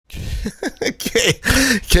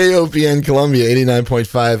KOPN Columbia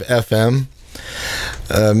 89.5 FM.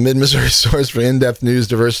 Mid-Missouri source for in-depth news,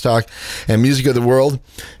 diverse talk, and music of the world.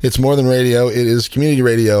 It's more than radio. It is community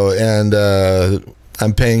radio, and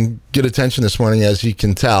I'm paying good attention this morning, as you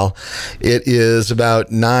can tell. It is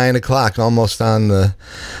about 9 o'clock, almost on the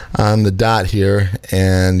dot here,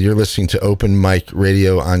 and you're listening to Open Mic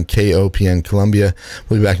Radio on KOPN Columbia.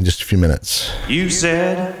 We'll be back in just a few minutes. You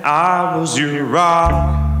said I was your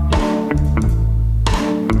rock.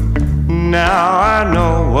 Now I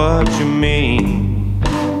know what you mean.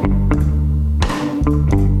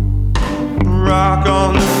 Rock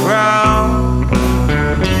on the ground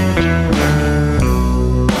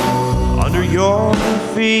under your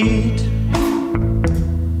feet.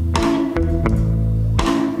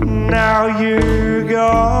 Now you're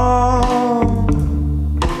gone,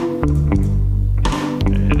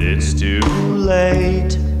 and it's too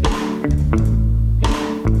late.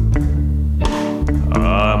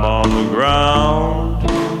 I'm on the ground.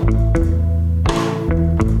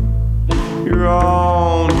 You're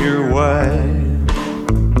on your way.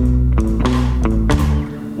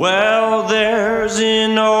 Well, there's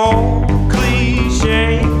an old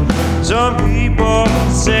cliche. Some people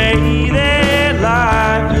say that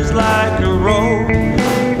life is like a road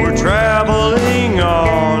we're traveling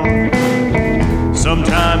on.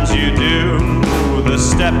 Sometimes you do the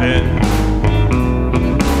stepping,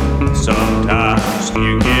 sometimes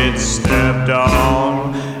you get stepped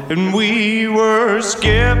on. And we were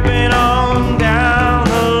skipping on down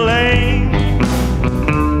the lane.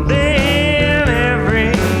 Then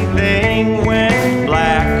everything went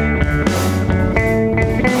black.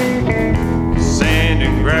 Sand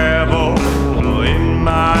and gravel in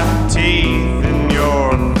my teeth, and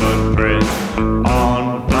your footprint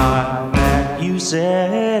on my back. You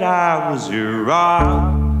said I was your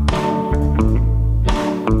rock.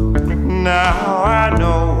 Now I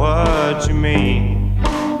know what you mean.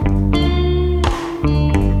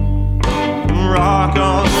 Rock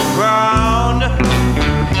on the ground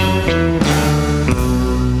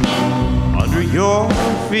under your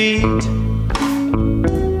feet.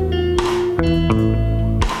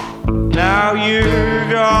 Now you're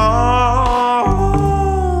gone.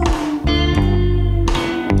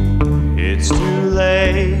 It's too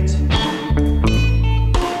late.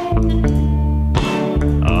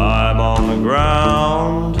 I'm on the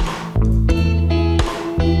ground.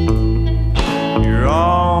 You're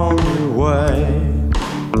on your way.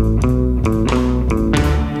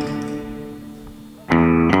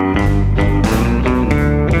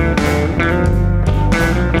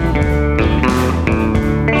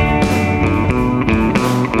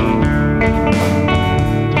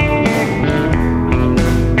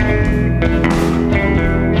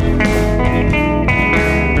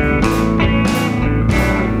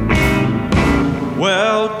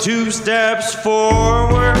 Well, 2 steps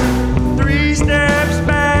forward, 3 steps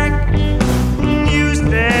back. You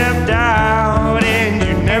stepped out and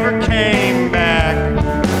you never came back.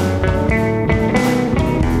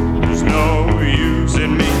 There's no use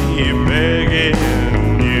in me begging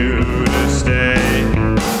you to stay.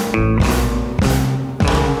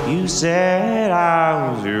 You said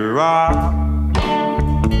I was your rock.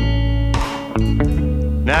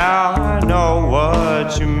 Now I know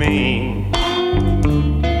what you mean.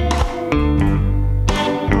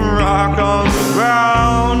 Rock on the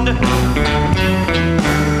ground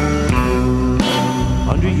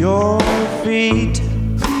under your feet.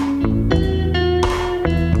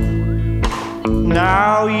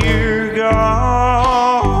 Now you're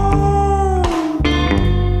gone.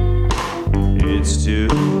 It's too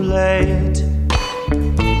late.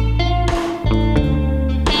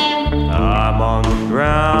 I'm on the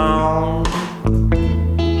ground.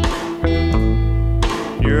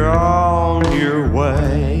 You're on your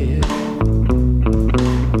way.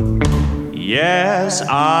 Yes,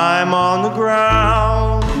 I'm on the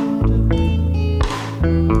ground.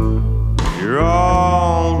 You're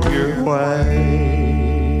on your way.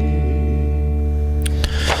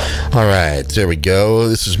 All right, there we go.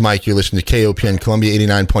 This is Mike. You're listening to KOPN Columbia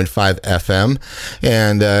 89.5 FM,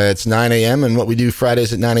 and it's 9 a.m., and what we do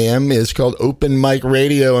Fridays at 9 a.m. is called Open Mic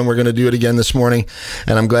Radio, and we're going to do it again this morning,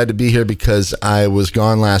 and I'm glad to be here because I was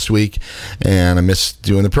gone last week, and I missed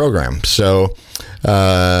doing the program. So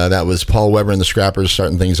that was Paul Weber and the Scrappers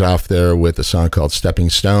starting things off there with a song called Stepping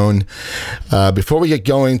Stone. Before we get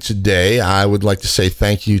going today, I would like to say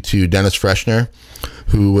thank you to Dennis Freshner,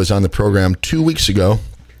 who was on the program 2 weeks ago.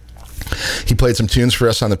 He played some tunes for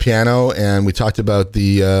us on the piano, and we talked about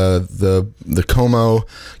the Como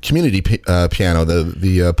community piano,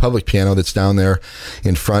 the public piano that's down there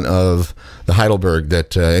in front of Heidelberg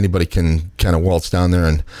that anybody can kind of waltz down there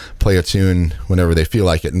and play a tune whenever they feel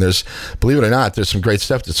like it. And there's, believe it or not, there's some great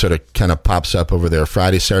stuff that sort of kind of pops up over there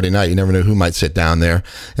Friday, Saturday night. You never know who might sit down there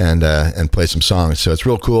and play some songs. So it's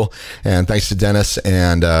real cool. And thanks to Dennis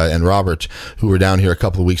and Robert, who were down here a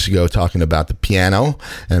couple of weeks ago talking about the piano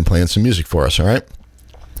and playing some music for us. All right.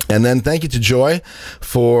 And then thank you to Joy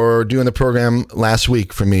for doing the program last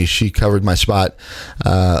week for me. She covered my spot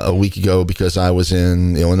a week ago because I was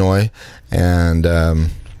in Illinois, and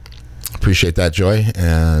appreciate that, Joy.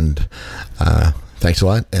 And thanks a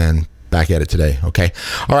lot, and back at it today. Okay.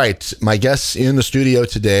 All right. My guests in the studio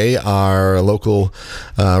today are a local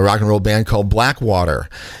rock and roll band called Blackwater,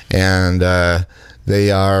 and they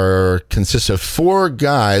consist of 4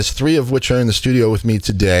 guys, 3 of which are in the studio with me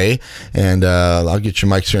today, and I'll get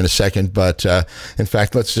your mics here in a second. But in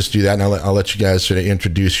fact, let's just do that, and I'll let you guys sort of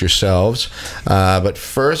introduce yourselves. But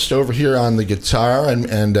first, over here on the guitar,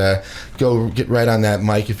 and go get right on that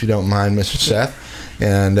mic if you don't mind, Mr. Seth.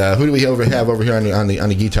 And who do we have over here on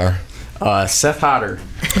the guitar? Seth Hodder.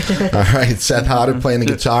 All right, Seth Hodder playing the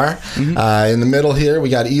guitar. In the middle here, we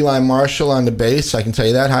got Eli Marshall on the bass. I can tell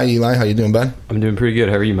you that. Hi, Eli. How you doing, bud? I'm doing pretty good.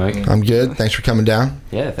 How are you, Mike? I'm good. Thanks for coming down.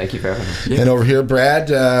 Yeah, thank you for having me. And over here, Brad,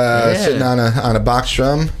 sitting on a box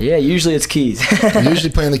drum. Yeah, usually it's keys.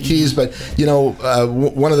 Usually playing the keys, but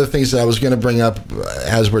one of the things that I was going to bring up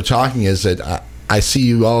as we're talking is that I see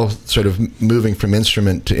you all sort of moving from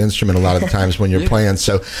instrument to instrument a lot of the times when you're playing.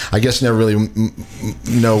 So I guess never really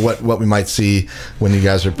know what we might see when you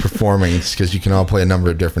guys are performing, because you can all play a number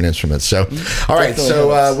of different instruments. So, all right.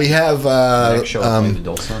 So we have the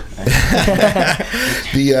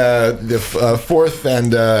fourth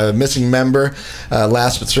and missing member,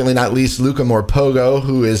 last but certainly not least, Luca Morpogo,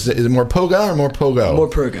 who is it Morpoga or Morpogo?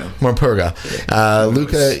 Morpoga.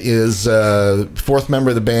 Luca is fourth member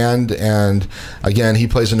of the band, and again, he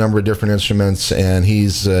plays a number of different instruments, and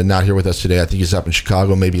he's not here with us today. I think he's up in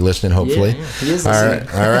Chicago, maybe listening, hopefully. Yeah, he is listening.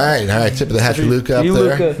 All right. Tip of the hat to Luca up there.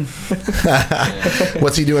 Luca.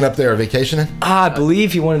 What's he doing up there, vacationing? I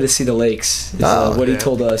believe he wanted to see the lakes, is what he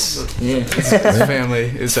told us. Yeah. It's family.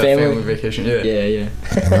 It's a family vacation, Yeah.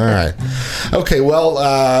 All right. Okay,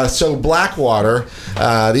 well, so Blackwater,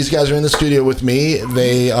 these guys are in the studio with me.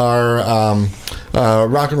 They are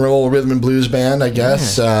rock and roll rhythm and blues band, I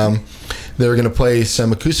guess. Yeah. They're going to play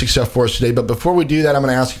some acoustic stuff for us today. But before we do that, I'm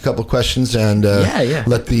going to ask a couple of questions and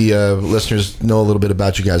let the listeners know a little bit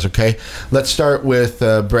about you guys, okay? Let's start with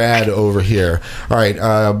Brad over here. All right.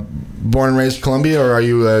 Born and raised in Columbia, or are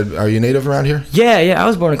you native around here? Yeah. I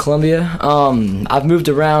was born in Columbia. I've moved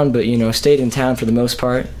around, but, stayed in town for the most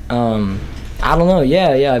part. I don't know.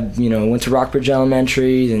 Yeah. I, went to Rockbridge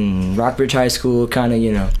Elementary and Rockbridge High School, kind of,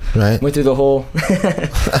 right. Went through the whole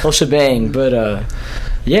shebang. But,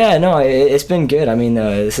 yeah, no, it's been good. I mean,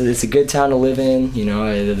 it's a good town to live in.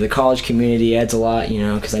 The college community adds a lot,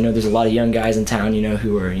 because I know there's a lot of young guys in town,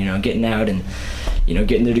 who are, getting out and,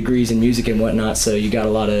 getting their degrees in music and whatnot. So you got a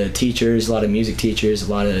lot of teachers, a lot of music teachers,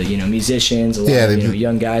 a lot of, musicians, a lot of,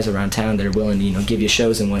 young guys around town that are willing to, give you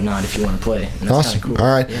shows and whatnot if you want to play. And that's awesome. Cool. All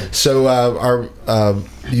right. Yeah. So are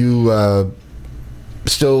you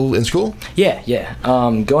still in school? Yeah.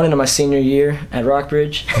 Going into my senior year at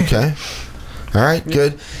Rockbridge. Okay. All right,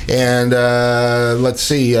 good. And let's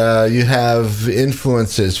see, you have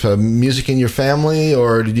influences from music in your family,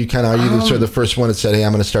 or did you are you sort of the first one that said, hey,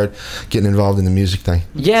 I'm going to start getting involved in the music thing?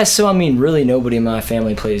 Yeah, so I mean, really nobody in my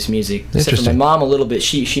family plays music. Except for my mom a little bit.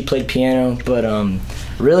 She played piano, but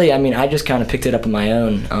really, I mean, I just kind of picked it up on my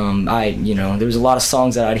own. There was a lot of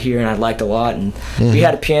songs that I'd hear and I liked a lot, and we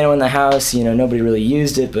had a piano in the house, nobody really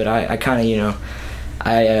used it, but I kind of,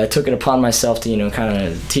 I took it upon myself to, kind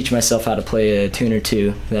of teach myself how to play a tune or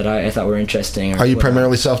two that I thought were interesting. Are you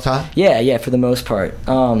primarily self-taught? Yeah, for the most part.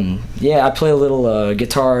 I play a little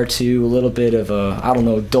guitar or two, a little bit of,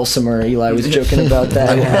 dulcimer. Eli was joking about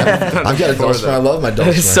that. I've got a dulcimer. I love my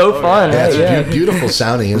dulcimer. It's so fun. It's a beautiful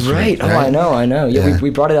sounding instrument. Right. Oh, I know. Yeah, we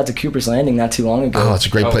brought it out to Cooper's Landing not too long ago. Oh, it's a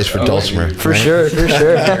great place for dulcimer. For sure.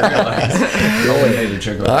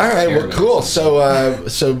 All right, well, cool. So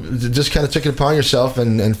just kind of took it upon yourself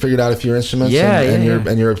and figured out a few instruments,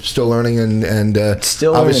 and you're still learning, and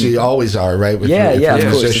still obviously learning. Always are, right? If you're a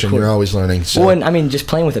musician, you're always learning. So. Well, and I mean, just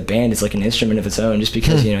playing with a band is like an instrument of its own, just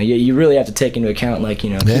because you really have to take into account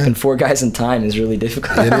keeping 4 guys in time is really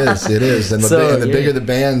difficult. It is, and the bigger the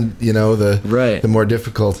band, the more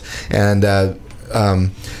difficult. And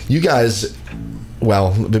you guys,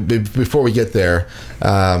 well, before we get there,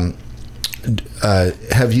 have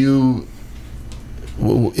you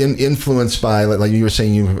influenced by, like you were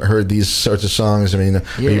saying, you heard these sorts of songs. I mean,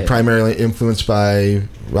 are you primarily influenced by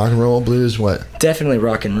rock and roll, blues? What? Definitely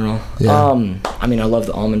rock and roll. Yeah. I mean, I love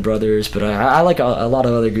the Allman Brothers, but I like a lot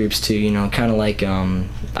of other groups too. You know, kind of like I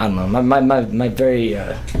don't know. My very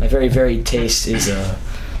varied taste is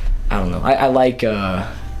I don't know. I like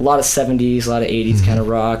a lot of 70s, a lot of 80s kind of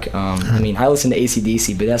rock. I mean, I listen to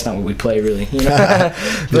AC/DC, but that's not what we play really. You know?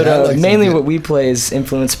 But like mainly what we play is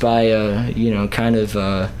influenced by you know, kind of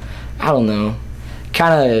I don't know,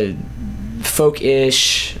 kind of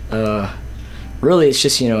folk-ish. Really, it's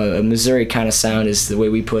just, you know, a Missouri kind of sound is the way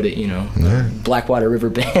we put it, you know. Blackwater River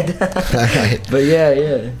Band. But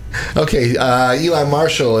yeah. Okay, Eli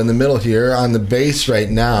Marshall in the middle here on the bass right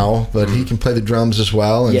now, but he can play the drums as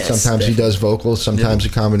well, and sometimes he does vocals, sometimes a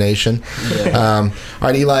combination. All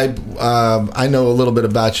right, Eli, I know a little bit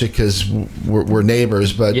about you because we're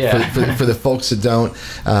neighbors, but for the folks that don't,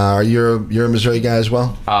 you're a Missouri guy as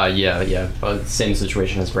well? Yeah. Same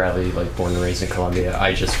situation as Bradley, like born and raised in Columbia.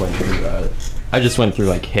 I just went through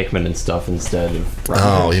like Hickman and stuff instead of.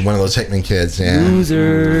 You're one of those Hickman kids, yeah.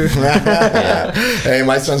 Loser. Hey,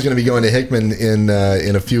 my son's going to be going to Hickman in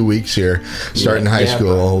a few weeks here, starting high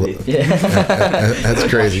school. That's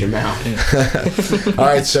crazy. All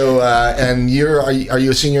right, so and are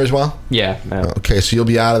you a senior as well? Yeah. Okay, so you'll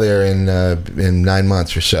be out of there in 9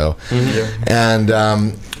 months or so. Mm-hmm.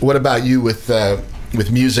 And what about you with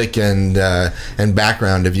music and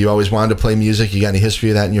background? Have you always wanted to play music? You got any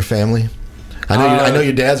history of that in your family? I know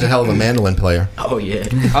your dad's a hell of a mandolin player. Oh yeah.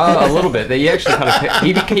 A little bit. He actually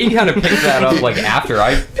he kind of picked that up like after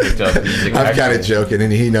I picked up music. I'm kind of joking,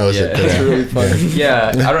 and he knows it. It's really fun.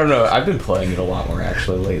 Yeah, I don't know. I've been playing it a lot more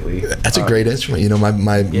actually lately. That's a great instrument. You know, my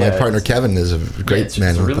partner Kevin is a great mandolin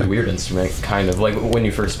player. It's a really weird instrument, kind of like when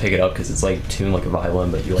you first pick it up because it's like tuned like a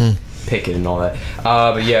violin, but you like pick it and all that.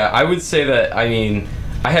 But yeah, I would say that. I mean,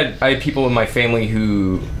 I had people in my family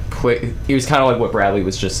who. It was kind of like what Bradley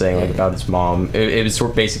was just saying, like about his mom. It was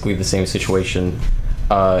sort of basically the same situation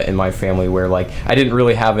in my family, where like I didn't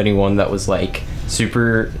really have anyone that was like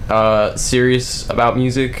super serious about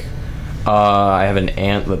music. I have an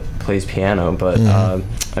aunt that plays piano, but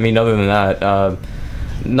I mean, other than that,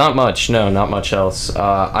 not much. No, not much else.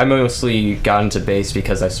 I mostly got into bass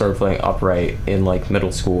because I started playing upright in like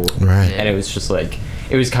middle school, right? And it was just like.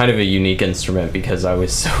 It was kind of a unique instrument because I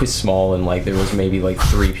was so small and like there was maybe like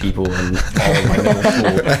 3 people in all of my middle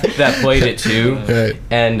school that played it too, right.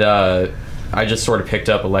 And I just sort of picked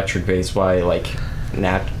up electric bass by like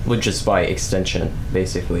just by extension,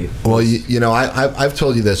 basically. Well, you know, I've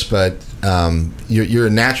told you this, but you're a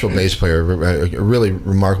natural bass player, a really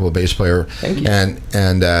remarkable bass player. Thank you.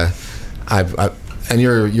 And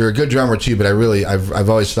you're a good drummer too, but I've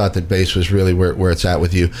always thought that bass was really where it's at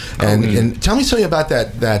with you. And tell me something about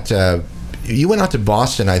that. You went out to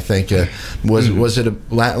Boston, I think. Was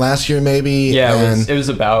it last year maybe? Yeah, it was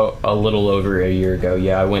about a little over a year ago.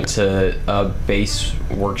 Yeah, I went to a bass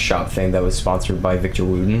workshop thing that was sponsored by Victor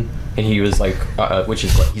Wooten, and he was like,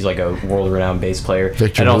 he's like a world-renowned bass player,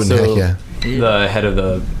 Victor and Wooten, also the head of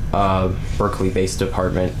the Berkeley bass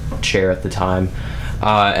department chair at the time.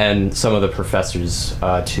 And some of the professors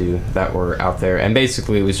too that were out there, and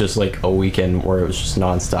basically it was just like a weekend where it was just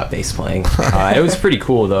nonstop bass playing. It was pretty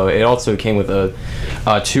cool though. It also came with a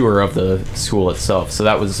tour of the school itself, so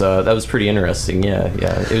that was pretty interesting. Yeah,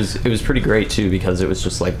 it was pretty great too because it was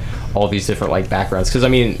just like all these different like backgrounds. Because I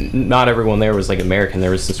mean, not everyone there was like American. There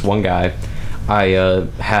was this one guy I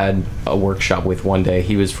had a workshop with one day.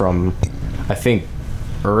 He was from, I think,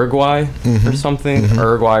 Uruguay or something,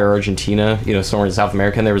 Uruguay or Argentina, you know, somewhere in South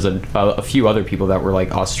America. And there was a few other people that were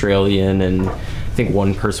like Australian, and I think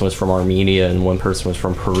one person was from Armenia and one person was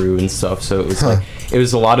from Peru and stuff. So it was like it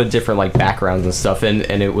was a lot of different like backgrounds and stuff, and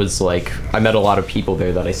it was like I met a lot of people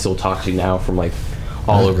there that I still talk to now from like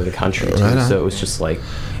all over the country too. So it was just like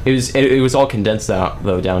it was all condensed out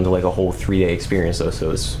though down to like a whole 3-day experience though. So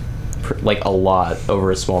it was like a lot over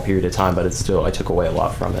a small period of time, but it's still I took away a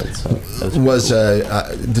lot from it. So that was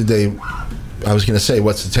did they? I was going to say,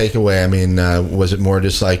 what's the takeaway? I mean, was it more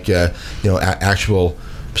just like actual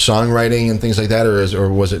songwriting and things like that,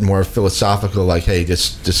 or was it more philosophical? Like, hey,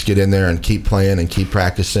 just get in there and keep playing and keep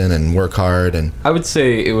practicing and work hard. And I would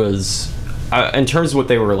say it was in terms of what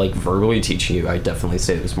they were like verbally teaching you. I definitely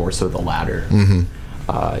say it was more so the latter.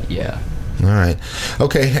 Yeah. All right.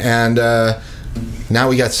 Okay, and. Now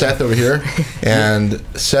we got Seth over here, and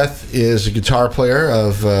Seth is a guitar player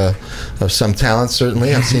of some talent.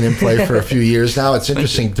 Certainly, I've seen him play for a few years now. It's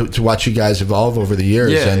interesting to watch you guys evolve over the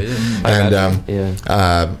years,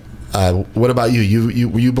 What about you? You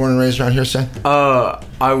were you born and raised around here, Seth?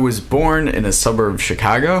 I was born in a suburb of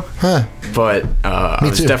Chicago. Huh. But I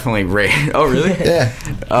was too. definitely raised. Oh, really? Yeah.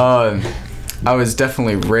 I was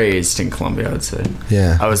definitely raised in Columbia, I would say.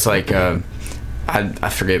 Yeah. I was like, I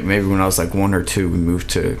forget, maybe when I was like 1 or 2, we moved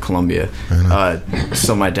to Columbia.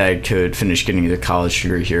 So my dad could finish getting the college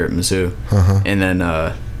degree here at Mizzou. And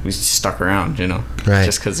then we stuck around, you know, Right.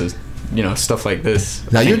 just because of, you know, stuff like this.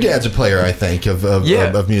 Now your dad's a player, I think,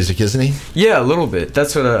 of music, isn't he? Yeah, a little bit.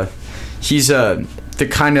 That's what he's the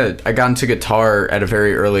kind of, I got into guitar at a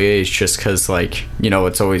very early age just because, like, you know,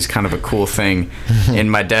 it's always kind of a cool thing.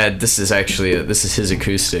 And my dad, this is his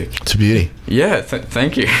acoustic. It's a beauty. Yeah,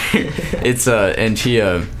 thank you. It's and he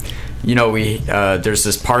you know, we there's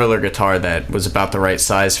this parlor guitar that was about the right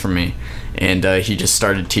size for me, and he just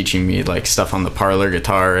started teaching me like stuff on the parlor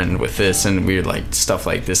guitar and with this, and we were like stuff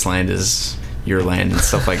like "This Land Is Your Land" and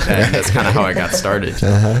stuff like that. And that's kind of how I got started. All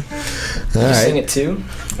You right. sing it too?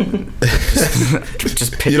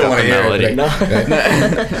 Just pick You don't up want a to hear melody. it.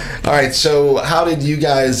 Right? All right. So, how did you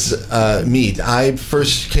guys meet? I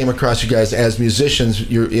first came across you guys as musicians.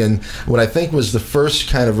 You're in what I think was the first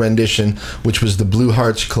kind of rendition, which was the Blue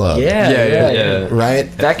Hearts Club. Yeah.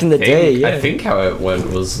 Right. Back in the day, yeah. I think how it went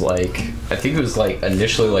was like, I think it was like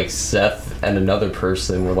initially like Seth and another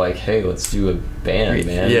person were like, hey, let's do a band,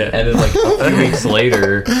 man. Yeah. And then like a few weeks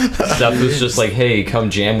later, Seth was just like, hey, come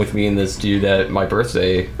jam with me and this dude at my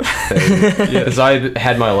birthday thing. Because I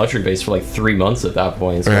had my electric bass for like 3 months at that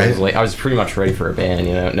point. So Right. I was pretty much ready for a band,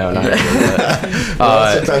 you know? No, not really.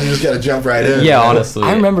 Well, sometimes you just got to jump right in. Yeah, honestly.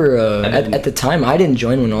 I remember then- at the time I didn't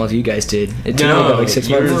join when all of you guys did. It took me about like 6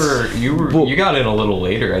 months. You got in a little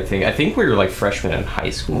later, I think. I think we were like freshmen in high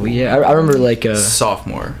school. Yeah, I remember like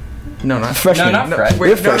Sophomore. No, not freshman. not freshman. Wait,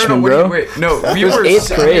 You're freshman, bro. Wait, no, we It was were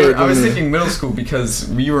 8th grade. I was thinking middle school because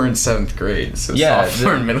we were in 7th grade, so Yeah,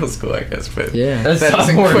 sophomore in middle school, I guess. But Yeah. that doesn't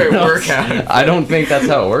Sophomore quite middle work school. out. I don't think that's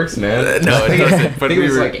how it works, man. No, it doesn't. But think it we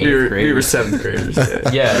was were like 8th grade. we were 7th graders. Yeah.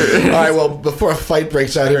 All Yeah. right. Well, before a fight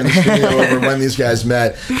breaks out here in the studio over when these guys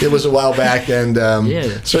met, it was a while back, and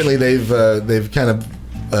certainly they've kind of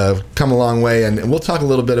come a long way, and we'll talk a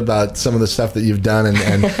little bit about some of the stuff that you've done,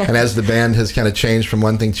 and as the band has kind of changed from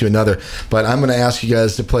one thing to another. But I'm going to ask you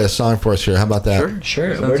guys to play a song for us here. How about that?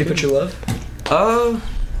 Sure. Where do you put your love?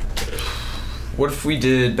 What if we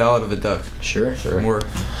did Ballad of the Duck? Sure. More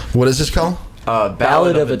What is this called?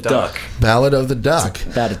 Ballad of a Duck. Ballad of the Duck.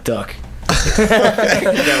 About a duck. You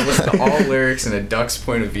gotta listen to all lyrics in a duck's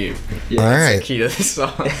point of view. Yeah. All That's right. the key to the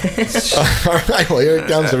song. All right, well, here it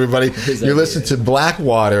comes, everybody. You're listening to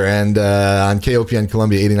Blackwater and on KOPN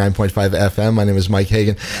Columbia 89.5 FM. My name is Mike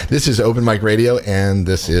Hagan. This is Open Mic Radio, and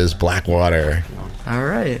this is Blackwater. All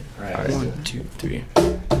right. 1, 2, 3.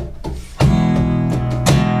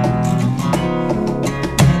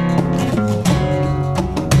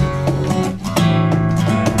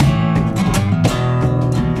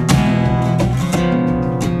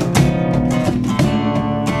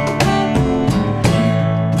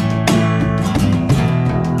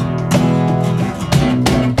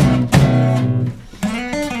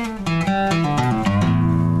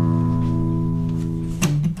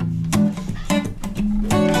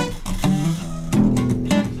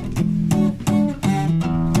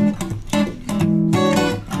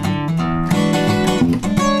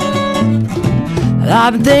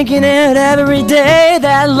 I've been thinking it every day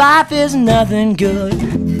that life is nothing good.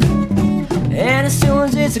 And as soon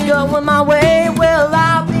as it's going my way, well,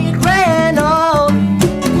 I'll be grand old.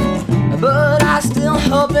 But I still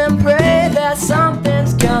hope and pray that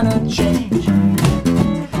something's gonna change.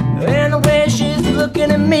 And the way she's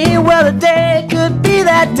looking at me, well, the day could be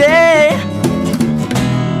that day.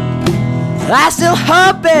 I still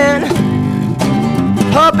hope and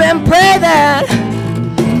pray that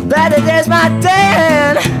it is my day,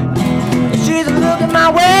 and she's looking my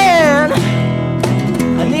way, and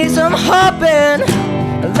I need some hoping,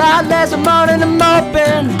 a lot less moaning and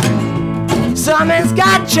moping. Something's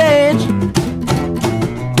got to change.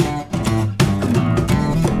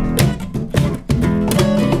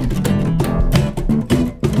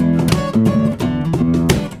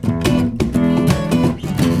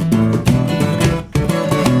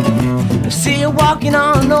 See you walking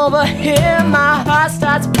on over here, my heart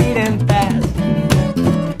starts beating fast.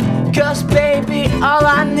 'Cause baby, all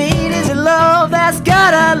I need is a love that's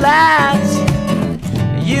gotta last.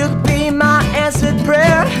 You could be my answered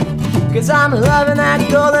prayer, 'cause I'm loving that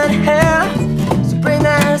golden hair. So bring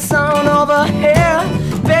that song over here,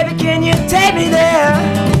 baby, can you take me there?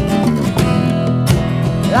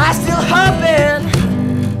 I still hope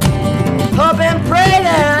and pray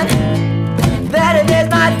that it is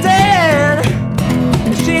my day.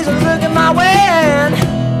 She's a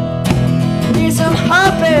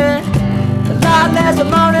I'm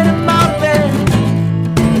moaning and moping.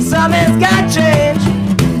 Something's got to change.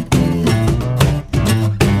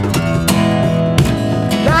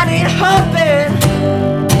 I need hoping,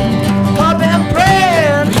 hoping,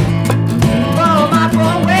 praying for my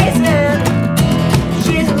poor wasting.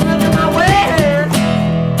 She's looking my way.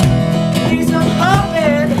 Need some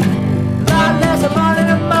hoping, lot less I'm moaning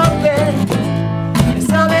and moping.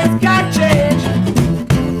 Something's got to change.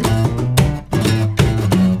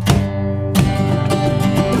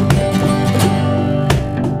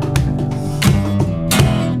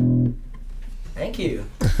 Thank you.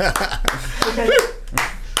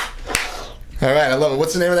 All right, I love it.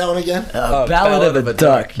 What's the name of that one again? Ballad of a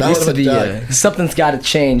Duck. Ballad Used of to a be Duck. Something's got to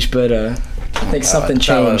change, but I think something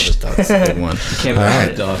changed. That's a good one. Can't All buy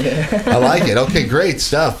right. a dog. I like it. Okay, great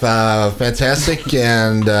stuff. Fantastic.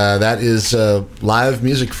 And that is live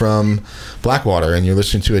music from Blackwater, and you're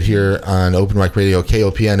listening to it here on Open Mic Radio,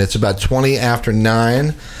 KOPN. It's about 20 after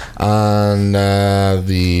 9 on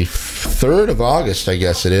the 3rd of August, I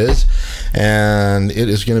guess it is. And it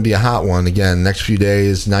is going to be a hot one. Again, next few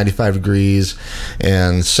days, 95 degrees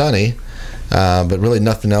and sunny. But really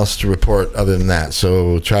nothing else to report other than that.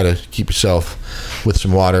 So try to keep yourself with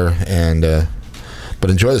some water, and but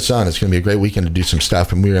enjoy the sun. It's going to be a great weekend to do some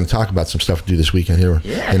stuff, and we're going to talk about some stuff to do this weekend here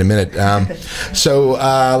in a minute. So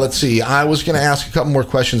let's see. I was going to ask a couple more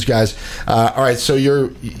questions, guys. All right. So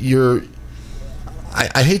you're.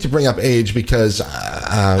 I hate to bring up age because you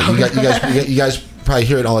guys probably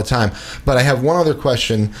hear it all the time, but I have one other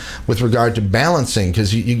question with regard to balancing,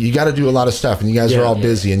 because you got to do a lot of stuff, and you guys are all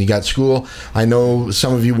busy, and you got school. I know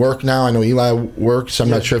some of you work now. I know Eli works. I'm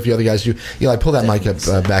not sure if the other guys do. Eli, pull that mic up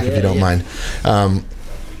back if you don't mind.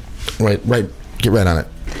 Right, get right on it.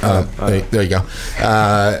 There you go.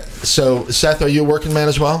 So Seth, are you a working man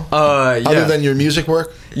as well? Yeah. Other than your music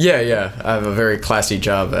work? Yeah. I have a very classy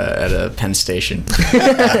job at a Penn Station.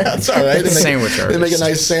 That's all right. Sandwich They make a artist.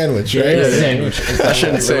 nice sandwich, right? Yeah, sandwich. I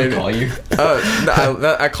shouldn't say it. Call you.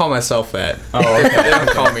 I call myself that. Oh, okay. They don't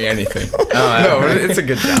call me anything. No, it's a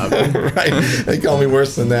good job. Right. They call me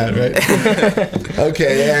worse than that, right?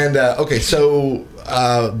 Okay, and so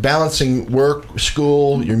balancing work,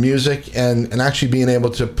 school, your music, and actually being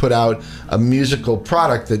able to put out a musical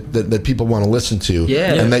product that people want to listen to,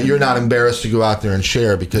 and that you're not embarrassed to go out there and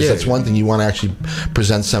share, because that's one thing. You want to actually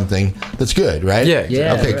present something that's good, right?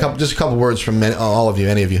 Yeah. Okay, right. just a couple words from all of you,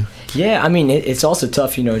 any of you. Yeah, I mean, it's also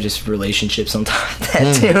tough, just relationships sometimes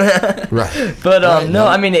that too. Right. But Right, no,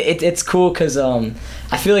 I mean, it's cool because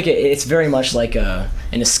I feel like it's very much like an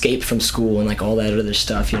escape from school and like all that other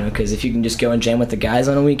stuff, because if you can just go and jam with the guys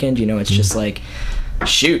on a weekend, it's just like,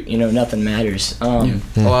 shoot, nothing matters. A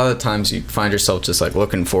lot of the times you find yourself just like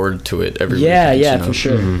looking forward to it every weekend. For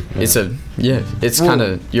sure. Mm-hmm. It's kind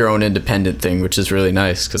of your own independent thing, which is really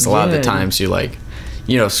nice, because a lot of the times you like,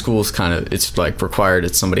 school's kind of, it's like required,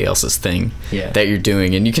 it's somebody else's thing that you're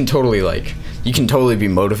doing, and you can totally be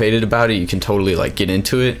motivated about it, you can totally like get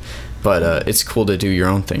into it, but it's cool to do your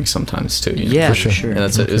own thing sometimes too. For sure. And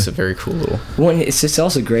it's a very cool little. Well, it's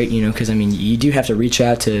also great, because I mean, you do have to reach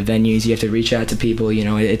out to venues, you have to reach out to people.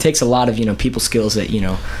 It takes a lot of people skills that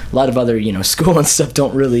a lot of other school and stuff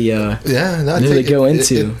don't really really go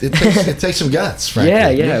into. It takes some guts,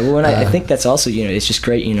 frankly. Yeah. Well, and I think that's also it's just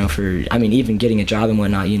great, for even getting a job and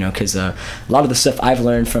whatnot, because a lot of the stuff I've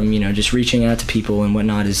learned from just reaching out to people and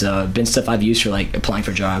whatnot has been stuff I've used for like applying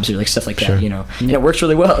for jobs or like stuff like that, and it works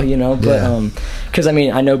really well, But because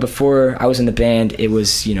I know before I was in the band, it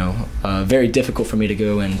was very difficult for me to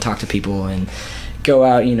go and talk to people and go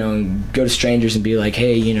out, and go to strangers and be like,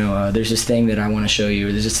 hey, there's this thing that I want to show you,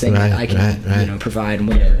 or there's this thing that I can provide and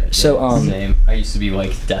whatever. So same. I used to be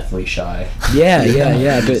like deathly shy. Yeah.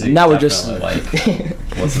 But Music now we're just definitely,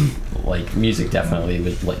 wasn't like music definitely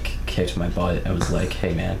would like kicked my butt. I was like,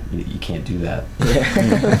 hey man, you can't do that.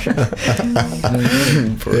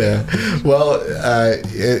 Yeah. Well,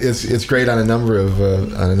 it's great on a number of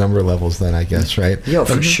levels then, I guess, right? Yeah,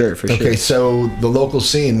 for sure. Okay, so the local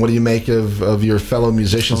scene, what do you make of your fellow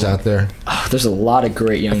musicians out there? Oh, there's a lot of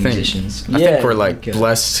great young musicians. I think we're like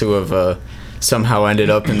blessed to have somehow ended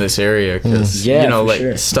up in this area, because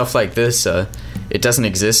stuff like this, it doesn't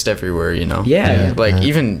exist everywhere,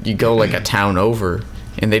 even you go like a town over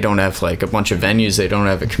and they don't have like a bunch of venues, they don't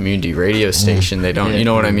have a community radio station, they don't, you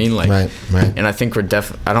know what I mean, like, right. And I think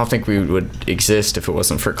I don't think we would exist if it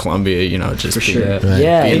wasn't for Columbia, just for sure.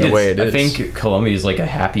 being the way it is. I think Columbia is like a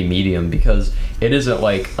happy medium, because it isn't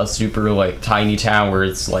like a super like tiny town where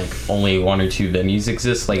it's like only one or two venues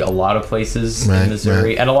exist, like a lot of places in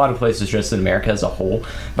Missouri and a lot of places just in America as a whole.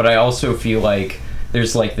 But I also feel like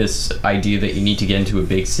there's like this idea that you need to get into a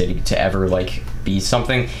big city to ever like be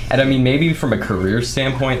something. And I mean, maybe from a career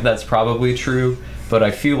standpoint, that's probably true. But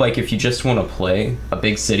I feel like if you just want to play, a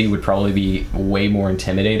big city would probably be way more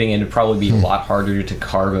intimidating, and it'd probably be a lot harder to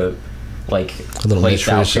carve a little place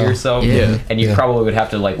out for yourself. Yeah. And you probably would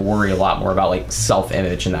have to like worry a lot more about like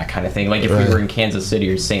self-image and that kind of thing. Like if we were in Kansas City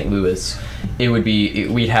or St. Louis,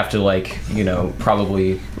 we'd have to like, you know,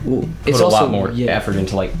 probably put a lot more effort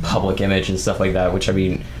into like public image and stuff like that, which I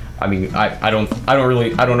mean I don't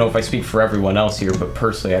know if I speak for everyone else here, but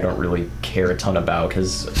personally I don't really care a ton about,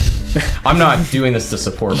 because I'm not doing this to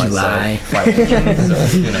support myself. So,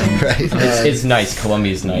 you know, it's nice.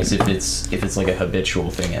 Columbia's nice if it's like a habitual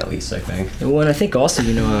thing, at least I think. Well, and I think also,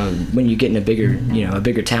 you know, when you get in a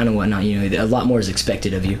bigger town and whatnot, you know, a lot more is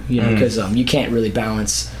expected of you, you know, because you can't really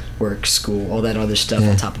balance work, school, all that other stuff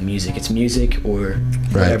on top of music. It's music or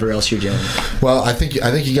whatever else you're doing. Well, I think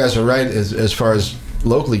you guys are right as far as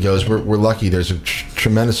locally goes. We're lucky. There's a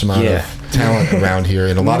tremendous amount of talent around here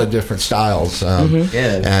in a lot of different styles,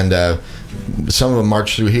 and some of them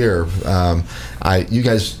march through here. You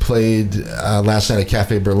guys played last night at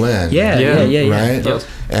Cafe Berlin. Right? Yep.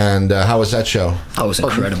 And how was that show? Oh, it was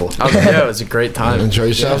incredible. It was a great time. Enjoy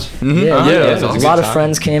yourselves? A lot of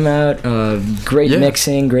friends came out. Great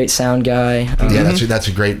mixing, great sound guy. That's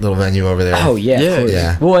a great little venue over there. Oh yeah, of course.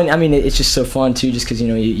 Yeah. Well, and I mean, it's just so fun too, just because, you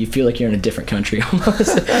know, you feel like you're in a different country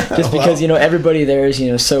almost, just because, you know, everybody there is, you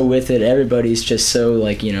know, so with it. Everybody's just so,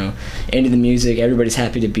 like, you know, into the music. Everybody's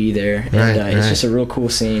happy to be there, and it's just a real cool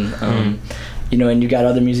scene. You know, and you got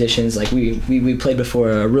other musicians, like we played before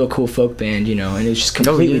a real cool folk band, you know, and it was just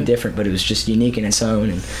completely different, but it was just unique in its own,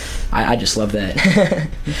 and I just love that.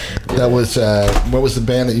 That was what was the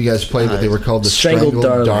band that you guys played with? They were called the Strangled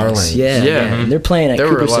Darlings. Yeah. And they're playing at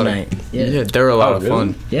Cooper's tonight. Yeah, they were a lot of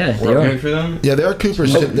fun. Yeah, they We're are. playing for them? Yeah, they're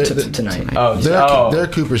Cooper's tonight. They're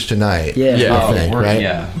Cooper's tonight. I think, right?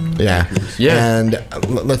 Yeah. And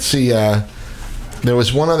let's see. There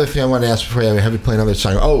was one other thing I wanted to ask before I have you play another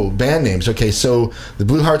song. Oh, band names. Okay, so the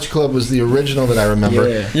Blue Hearts Club was the original that I remember.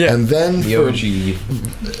 Yeah. And then The OG.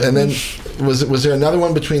 And then was there another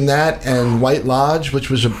one between that and White Lodge,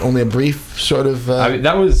 which was only a brief sort of?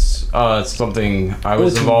 That was something I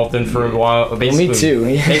was involved in for a while. Basically, me too.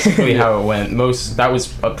 Basically, how it went. That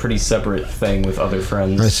was a pretty separate thing with other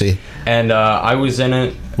friends. I see. And I was in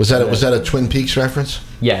it. Was that a Twin Peaks reference?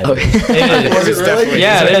 Yeah, it is. Really?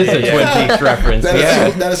 Yeah, it is a Twin Peaks reference.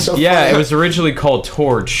 That is so funny. Yeah, it was originally called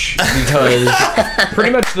Torch because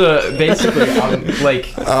pretty much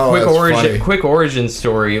quick origin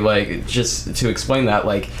story, like, just to explain that,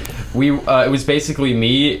 like, it was basically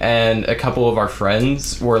me and a couple of our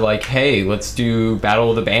friends were like, hey, let's do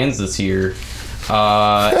Battle of the Bands this year,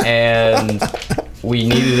 and we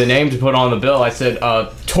needed a name to put on the bill. I said,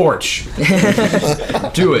 Torch.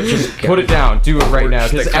 Do it. Just put it down. Do it right now.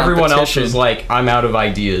 Because everyone else was like, I'm out of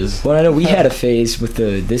ideas. Well, I know we had a phase with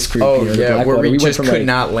this group. Oh, you know, yeah, where we just could like,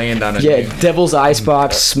 not land on a name. Yeah, Devil's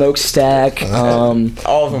Icebox, Smokestack,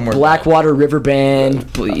 all of them were Blackwater River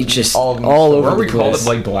Band, just all over Were we the called place. it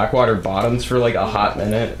like Blackwater Bottoms for like a hot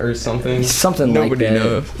minute or something? Something Nobody like that.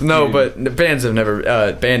 knows. No, but the band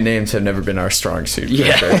names have never been our strong suit.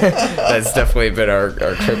 Yeah. Sure. That's definitely been our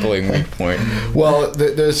crippling weak point. Well,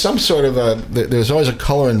 there's some sort of there's always a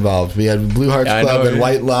color involved. We had Blue Hearts Club and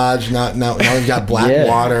White Lodge. Now we've got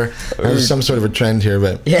Blackwater. There's some sort of a trend here,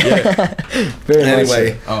 but Very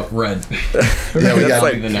anyway. Red. Yeah, we got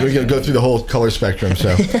to go through the whole color spectrum.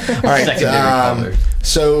 So, all right.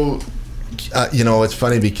 So, you know, it's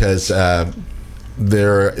funny because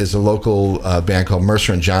there is a local band called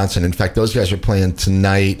Mercer and Johnson. In fact, those guys are playing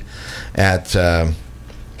tonight at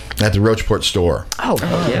the Roachport store. Oh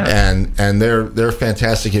yeah. And they're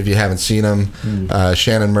fantastic if you haven't seen them.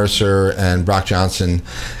 Shannon Mercer and Brock Johnson,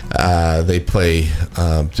 they play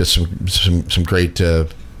just some great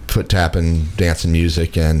foot tapping, dancing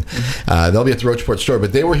music, and they'll be at the Roachport store.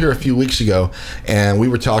 But they were here a few weeks ago, and we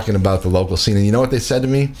were talking about the local scene. And you know what they said to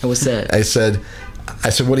me? What's that? I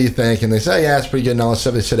said, what do you think? And they said, yeah, it's pretty good and all this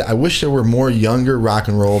stuff. They said, I wish there were more younger rock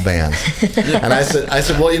and roll bands. And I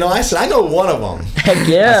said, well, you know, I know one of them. Heck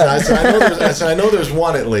yeah. I said, I know there's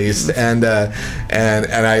one at least. And I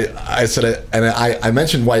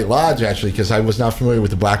mentioned White Lodge actually because I was not familiar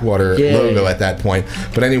with the Blackwater logo at that point.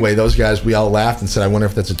 But anyway, those guys, we all laughed and said, I wonder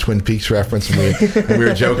if that's a Twin Peaks reference. And we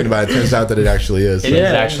were joking about it. It turns out that it actually is. It is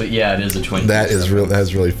actually, it is a Twin Peaks. That is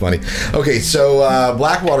really funny. Okay, so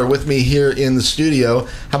Blackwater with me here in the studio.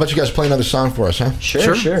 How about you guys play another song for us, huh?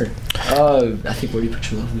 Sure. I think Where Do You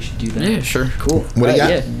Put Your Love? We should do that. Yeah, sure. Cool. What do you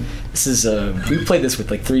got? This is we played this with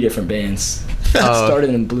like 3 different bands.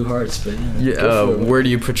 Started in Blue Hearts, but Where Do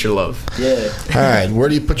You Put Your Love? Yeah. All right, Where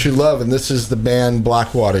Do You Put Your Love? And this is the band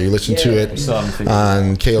Blackwater. You listen to it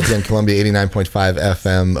on KOPN Columbia 89.5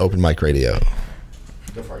 FM Open Mic Radio.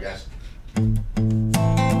 Go for it, guys.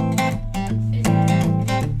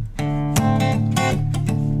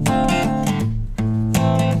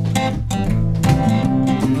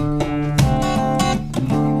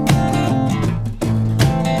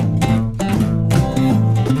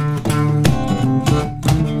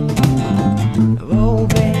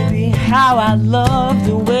 How I love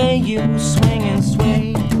the way you swing and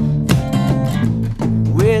sway.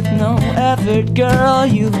 With no effort, girl,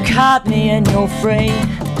 you've caught me in your fray.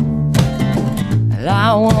 And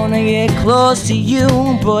I wanna get close to you,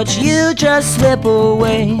 but you just slip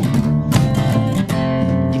away.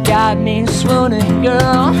 You got me swooning,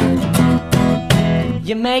 girl.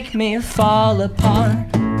 You make me fall apart.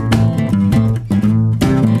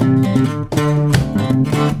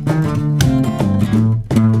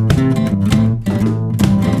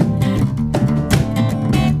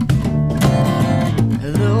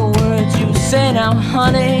 Say now,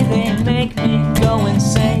 honey, they make me go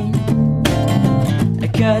insane.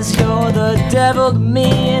 Cause you're the devil to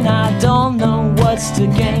me and I don't know what's to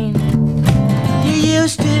gain. You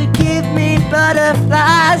used to give me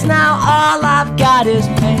butterflies, now all I've got is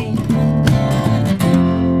pain.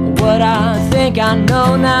 What I think I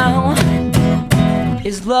know now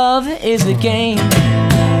is love is a game.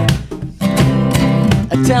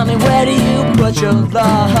 Tell me, where do you put your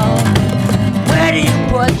love? Where do you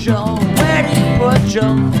put your, where do you put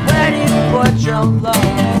your, where do you put your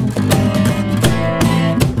love?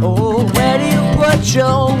 Oh, where do you put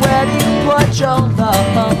your, where do you put your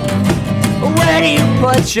love? Where do you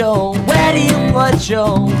put your, where do you put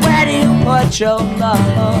your, where do you put your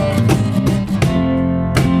love?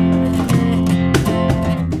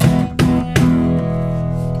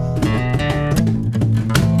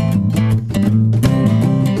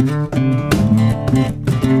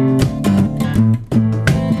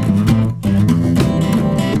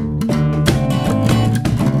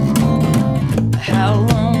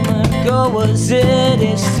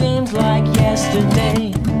 It seems like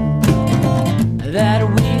yesterday that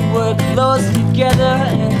we were close together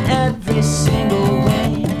in every single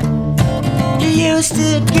way. You used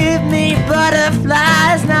to give me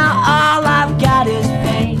butterflies, now all I've got is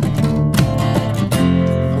pain.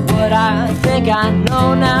 What I think I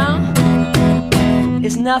know now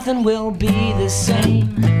is nothing will be the same.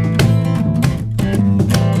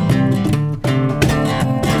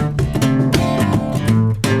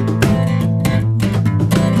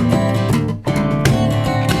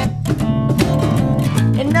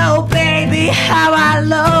 How I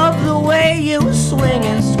love the way you swing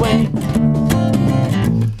and sway.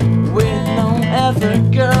 With no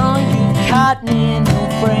effort, girl, you caught me in your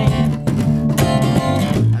frame.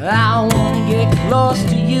 I wanna get close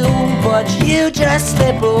to you, but you just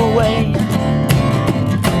slip away.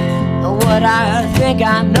 What I think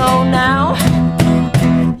I know now,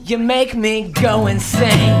 you make me go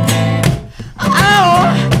insane.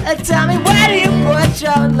 Oh, tell me, where do you put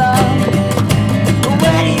your love?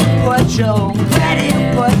 Where do you put your, where do you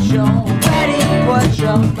put your, where do you put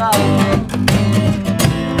your love?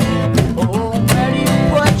 Oh, where do you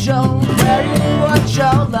put your, where do you put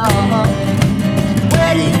your love?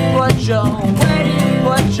 Where do you put your, where do you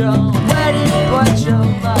put your, where do you put your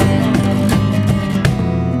love?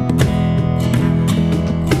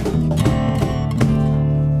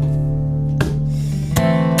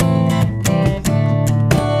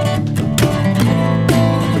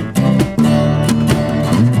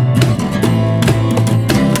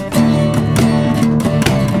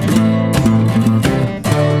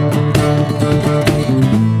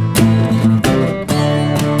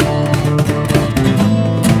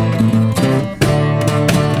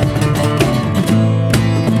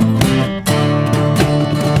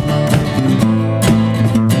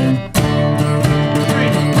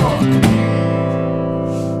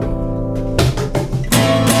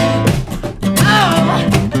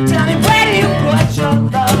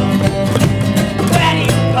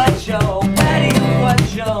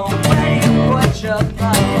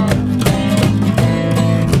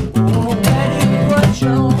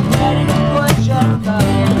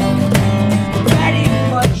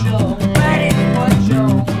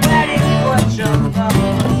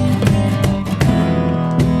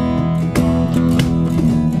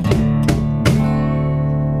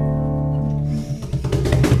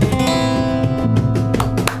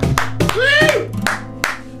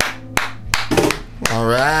 All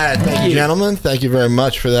right. Thank you, gentlemen. Thank you very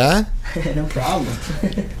much for that. No problem.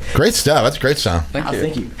 Great stuff. That's a great song.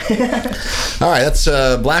 Thank you. All right, that's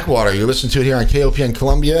Blackwater. You're listening to it here on KOPN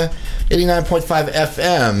Columbia, 89.5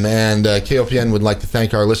 FM. And KOPN would like to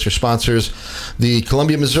thank our listener sponsors, the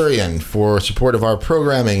Columbia Missourian, for support of our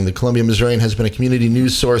programming. The Columbia Missourian has been a community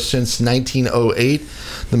news source since 1908.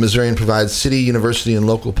 The Missourian provides city, university, and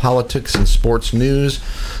local politics and sports news,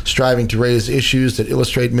 striving to raise issues that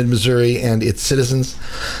illustrate mid-Missouri and its citizens.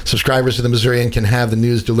 Subscribers to the Missourian can have the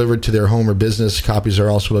news delivered to their home or business. Copies are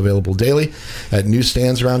also available daily at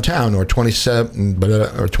newsstands around town or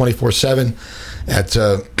 24/7 at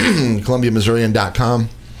ColumbiaMissourian.com.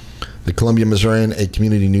 The Columbia Missourian, a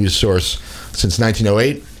community news source since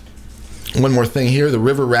 1908. One more thing here. The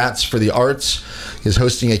River Rats for the Arts is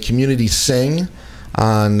hosting a community sing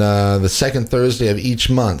on the second Thursday of each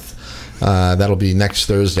month. That'll be next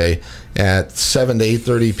Thursday at 7 to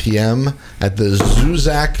 8:30 p.m. at the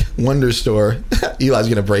Zuzak Wonder Store. Eli's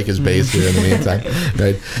going to break his bass here in the meantime.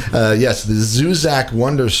 Right? Yes, the Zuzak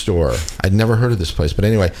Wonder Store. I'd never heard of this place, but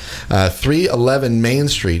anyway, 311 Main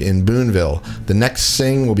Street in Boonville. The next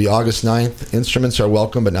sing will be August 9th. Instruments are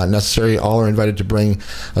welcome, but not necessary. All are invited to bring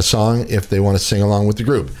a song if they want to sing along with the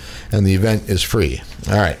group, and the event is free.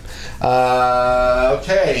 All right.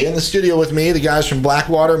 Okay, in the studio with me, the guys from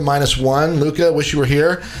Blackwater, -1. Luca, wish you were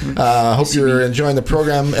here. Hope you're enjoying the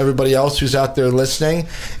program, everybody else who's out there listening.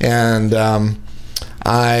 And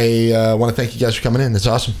I want to thank you guys for coming in. That's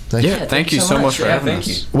awesome. Thank you. Thank you so much for having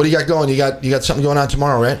us. What do you got going? You got something going on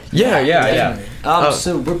tomorrow, right? Yeah.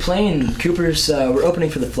 So we're playing Cooper's. We're opening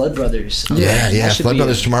for the Flood Brothers. Yeah. Flood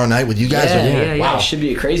Brothers tomorrow night with you guys. Yeah. Wow. It should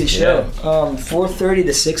be a crazy show. 4:30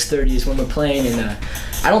 to 6:30 is when we're playing, and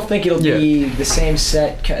I don't think it'll be the same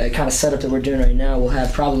kind of setup that we're doing right now. We'll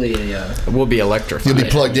have probably We'll be electrified. You'll be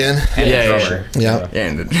plugged in. Yeah.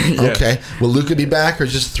 Okay. Will Luca be back, or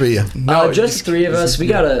just three of you? No, just the three of us. We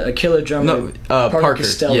got a killer drummer, Parker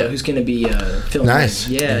Costello, yeah. who's going to be filming. Nice.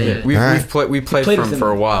 Yeah. We Right. played for him for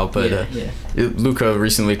a while, but Yeah. Luca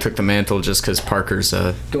recently took the mantle just because Parker's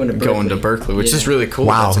Going to Berkeley, which is really cool.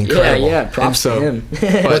 Wow, That's incredible. Yeah. Props to him.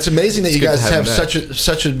 Well, it's amazing that you good guys to have have him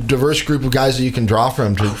such a diverse group of guys that you can draw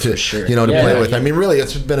from to sure. to play with. Yeah. I mean, really,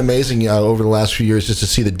 it's been amazing over the last few years just to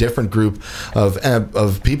see the different group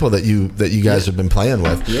of people that you guys have been playing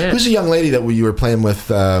with. Yeah. Who's the young lady that you were playing with?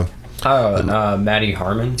 Maddie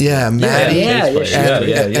Harmon. Yeah, Maddie.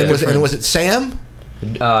 Yeah. And was it Sam?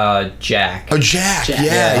 Jack. Oh, Jack. Jack.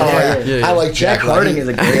 Yeah. I like Jack. Jack Harding is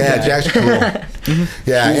a great Yeah, guy. Jack's cool.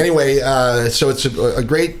 Yeah. Anyway, so it's a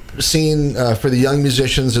great scene for the young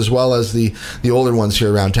musicians as well as the older ones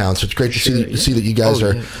here around town. So it's great to see that you guys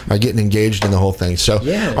are getting engaged in the whole thing. So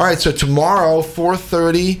all right. So tomorrow,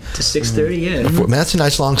 4:30 to 6:30. Yeah. Man, that's a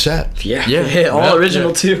nice long set. Yeah. All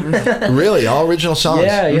original too. Really, all original songs.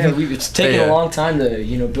 Yeah. It's taken a long time to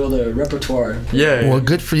build a repertoire. Yeah. Well,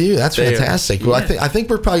 good for you. That's fantastic. Well, I think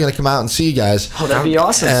we're probably going to come out and see you guys. Oh, that'd be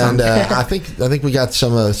awesome. And I think we got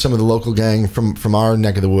some of the local gang from our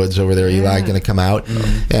neck of the woods over there, Eli, going to come out,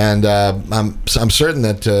 and I'm certain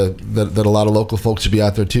that a lot of local folks will be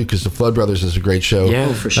out there too, because the Flood Brothers is a great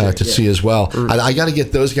show for sure. to see as well. I got to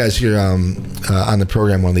get those guys here on the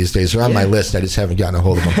program one of these days. They're on my list. I just haven't gotten a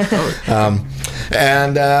hold of them.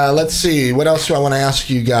 And let's see, what else do I want to ask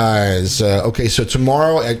you guys? Okay, so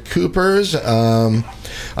tomorrow at Cooper's.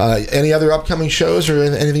 Any other upcoming shows or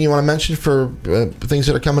anything you want to mention for things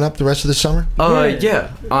that are coming up the rest of the summer?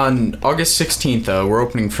 Yeah. On August 16th, we're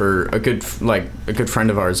opening for a good friend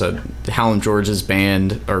of ours, Hallam George's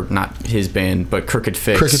band, or not his band, but Crooked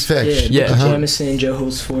Fix. Crooked Fix. Yeah. Jamison, Joe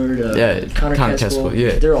Holsford, Connor Caswell.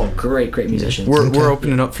 Yeah. They're all great musicians. We're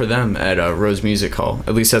opening up for them at Rose Music Hall.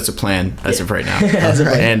 At least that's a plan as of right now.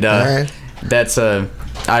 And that's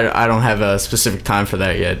I don't have a specific time for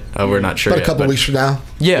that yet. We're not sure But a couple weeks from now?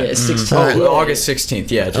 Yeah. 16th. August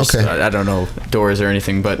 16th. Yeah. Just, okay. I don't know doors or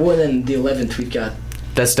anything, but Well, then the 11th we've got.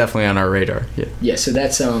 That's definitely on our radar. Yeah. Yeah. So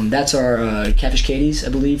that's our Catfish Katie's, I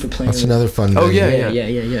believe. We're playing. That's another fun. Oh thing.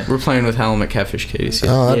 Yeah. We're playing with Hallam at Catfish Katie's.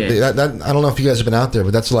 Yeah. Oh, I don't know if you guys have been out there,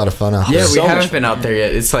 but that's a lot of fun out there. Yeah, we So haven't been out there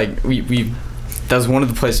yet. It's like we that was one of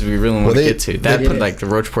the places we really want to get to. That put like the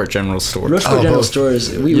Rocheport General Store. Rocheport General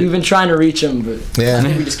Stores. We've been trying to reach them, but I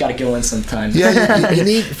think we just got to go in sometime. Yeah, you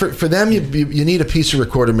need for them. You need a piece of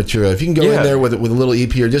recorded material. If you can go in there with a little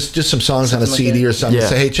EP or just some songs on a CD or something.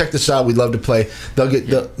 Say, hey, check this out. We'd love to play.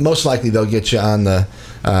 Most likely they'll get you on the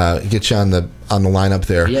lineup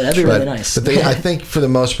there. Yeah, that'd be really nice. But I think for the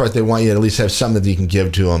most part they want you to at least have something that you can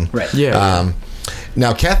give to them. Right. Yeah.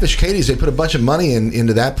 Now, Catfish Katie's, they put a bunch of money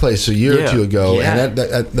into that place a year or two ago, and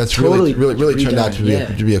that's Totally really turned out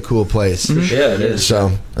to be a cool place. Yeah, it is.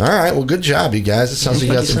 So, all right, well, good job, you guys. It sounds like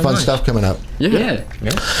you got some fun stuff coming up. Yeah.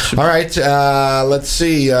 All right, let's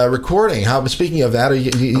see. Recording. Speaking of that,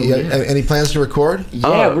 any plans to record?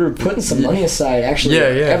 Yeah, we're putting some money aside. Actually,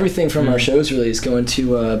 Yeah. everything from our shows really is going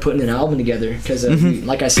to putting an album together because,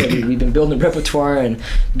 like I said, we've been building a repertoire and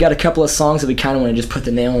we got a couple of songs that we kind of want to just put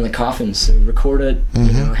the nail in the coffin. So record it,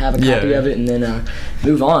 have a copy of it, and then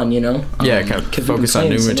move on. Kind of focus on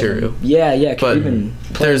new material. Yeah. Because we've been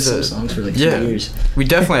playing there's some songs for like 2 years. We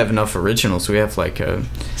definitely have enough originals. We have like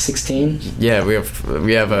 16. Yeah, we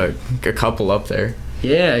have a couple up there.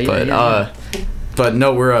 But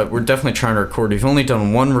no, we're definitely trying to record. We've only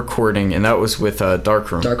done one recording, and that was with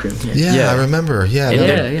Darkroom. Yeah, I remember.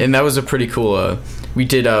 And that was a pretty cool. We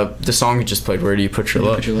did the song we just played. Where do you put your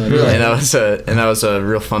love? Really? And that was a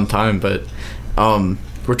real fun time. But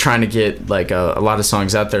we're trying to get like a lot of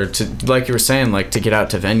songs out there to, like you were saying, like to get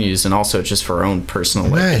out to venues and also just for our own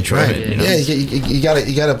personal enjoyment. Right. You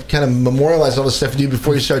gotta kind of memorialize all the stuff you do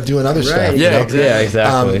before you start doing other stuff. Yeah,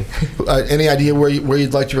 exactly. Any idea where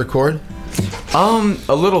you'd like to record?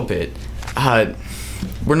 A little bit.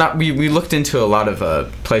 We looked into a lot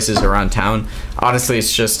of places around town. Honestly,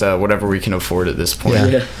 it's just whatever we can afford at this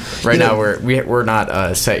point. Yeah. Right now we're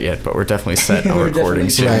not set yet, but we're definitely set on recording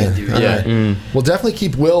soon. Right. We'll definitely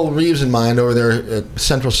keep Will Reeves in mind over there at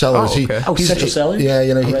Central Cellars. Central Cellars. Yeah,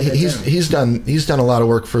 he's done a lot of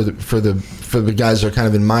work for the guys that are kind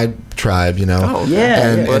of in my tribe,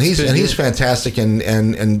 and he's fantastic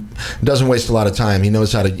and doesn't waste a lot of time. He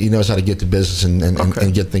knows how to get to business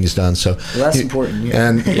and get things done. So that's important.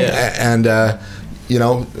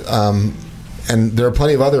 And there are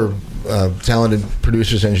plenty of other talented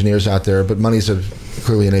producers, engineers out there, but money's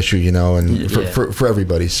clearly an issue, for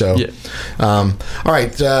everybody. So, all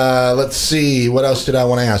right, let's see. What else did I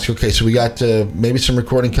want to ask? Okay, so we got maybe some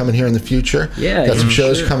recording coming here in the future. Yeah, got some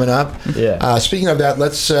shows coming up. Yeah. Speaking of that,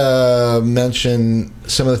 let's mention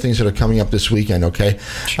some of the things that are coming up this weekend. Okay,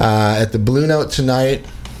 at the Blue Note tonight.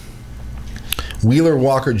 Wheeler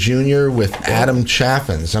Walker Jr. with Adam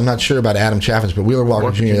Chaffins. I'm not sure about Adam Chaffins, but Wheeler Walker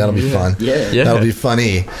Jr. That'll be fun. Yeah. That'll be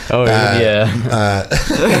funny. Oh yeah.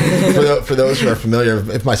 For those who are familiar,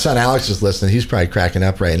 if my son Alex is listening, he's probably cracking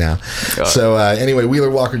up right now. So anyway, Wheeler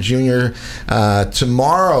Walker Jr.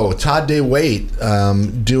 Tomorrow, Todd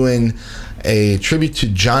DeWaite doing a tribute to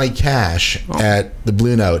Johnny Cash at the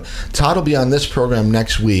Blue Note. Todd will be on this program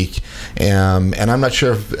next week, and I'm not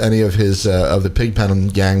sure if any of his of the Pigpen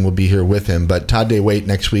gang will be here with him, but Todd DeWaite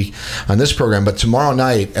next week on this program. But tomorrow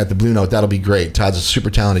night at the Blue Note, that'll be great. Todd's a super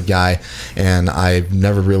talented guy, and I've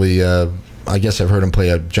never really I guess I've heard him play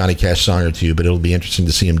a Johnny Cash song or two, but it'll be interesting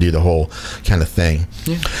to see him do the whole kind of thing.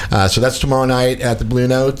 So that's tomorrow night at the Blue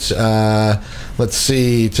Note. Let's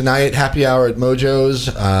see, tonight, happy hour at Mojo's,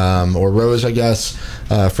 or Rose, I guess,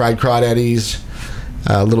 Fried Crawdaddies.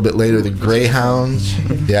 A little bit later, the Greyhounds.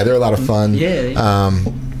 Yeah, they're a lot of fun. Fried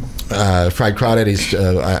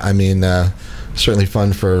Crawdaddies, certainly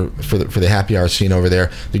fun for the happy hour scene over there.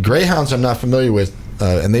 The Greyhounds I'm not familiar with,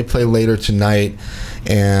 and they play later tonight.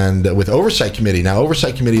 And with Oversight Committee. Now,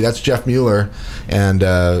 Oversight Committee, that's Jeff Mueller and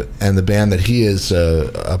the band that he is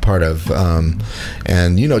a part of.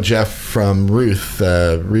 And you know Jeff from Ruth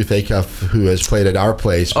Acuff, who has played at our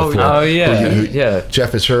place before.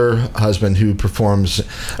 Jeff is her husband who performs.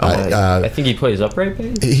 I think he plays upright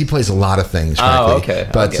bass? He plays a lot of things, frankly.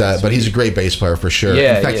 But he's a great bass player for sure.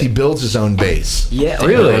 In fact, he builds his own bass. Yeah,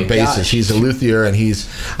 really? Basses. He's a luthier, and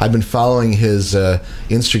I've been following his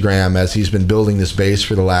Instagram as he's been building this bass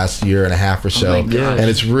for the last year and a half or so, and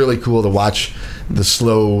it's really cool to watch the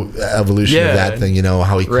slow evolution of that thing.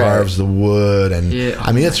 How he carves the wood, and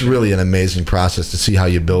it's really an amazing process to see how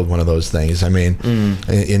you build one of those things.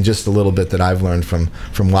 In just a little bit that I've learned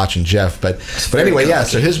from watching Jeff. But anyway,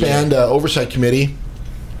 so his band, Oversight Committee.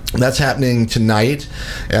 That's happening tonight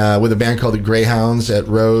with a band called the Greyhounds at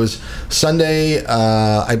Rose. Sunday,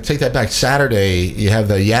 I take that back. Saturday, you have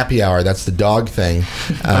the Yappy Hour. That's the dog thing,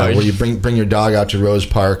 where you bring your dog out to Rose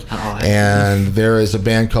Park. And there is a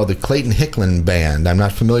band called the Clayton Hicklin Band. I'm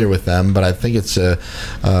not familiar with them, but I think it's a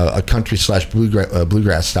country /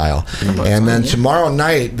 bluegrass style. And then tomorrow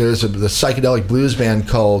night, there's the psychedelic blues band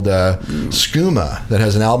called Skooma that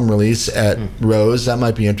has an album release at Rose. That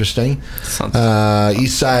might be interesting.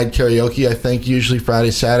 East Side Night Karaoke, I think, usually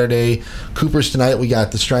Friday, Saturday. Cooper's tonight. We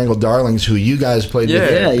got the Strangled Darlings, who you guys played with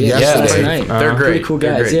That's yesterday. right. They're great. Pretty cool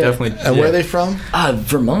They're guys. great. Yeah. Definitely. And where are they from?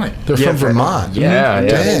 Vermont. They're from Vermont. Yeah,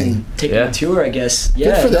 Dang. Taking a tour, I guess. Yeah.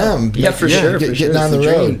 Good for them. Yeah, for sure. Getting on the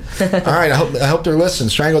road. All right, I hope they're listening.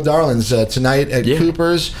 Strangled Darlings tonight at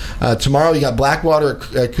Cooper's. Tomorrow you got Blackwater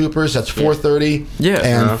at Cooper's. That's 4:30. Yeah.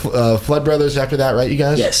 And Flood Brothers after that, right, you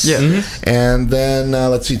guys? Yes. Yeah. And then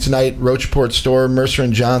let's see, tonight Roachport Store, Mercer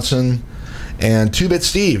and Johnson, and Two Bit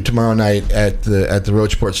Steve tomorrow night at the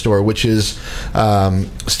Roachport Store, which is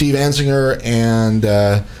Steve Anzinger and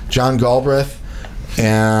John Galbraith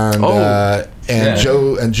and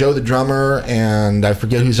Joe the drummer, and I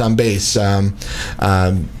forget who's on bass.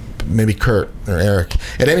 Maybe Kurt or Eric.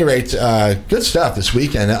 At any rate, good stuff this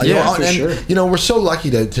weekend. for sure. You know, we're so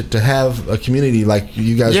lucky to have a community like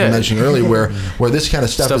you guys were mentioning earlier, where this kind of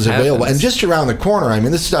stuff is available, happens. and just around the corner. I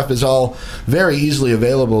mean, this stuff is all very easily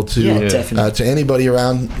available definitely. to anybody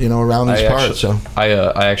around these parts. So I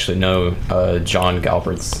actually know John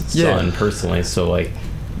Galbraith's son personally, so like.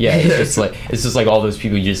 Yeah, it's just like all those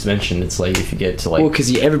people you just mentioned. It's like if you get to like, Well,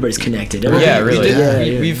 because everybody's connected. Yeah,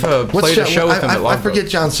 really. We've played a show with him at I Longboat. forget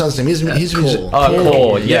John's son's name. He's Cole.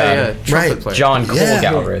 Cole, Yeah, trumpet Right. player. John Cole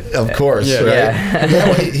Galbraith. Of course, Yeah. right? Yeah. Yeah,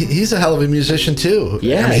 well, he's a hell of a musician too.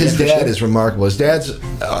 Yeah, I mean, his yeah, for dad sure. is remarkable. His dad's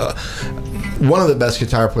one of the best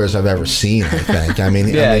guitar players I've ever seen. I think. I mean,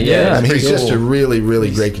 Yeah, I mean, he's pretty just cool. a really, really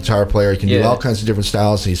great guitar player. He can do Yeah. all kinds of different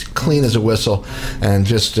styles. He's clean as a whistle, and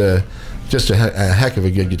just a heck of a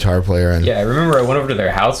good guitar player. And Yeah, I remember I went over to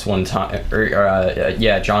their house one time,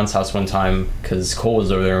 John's house one time, because Cole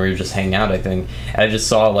was over there and we were just hanging out, I think. And I just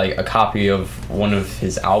saw like a copy of one of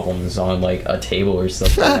his albums on like a table or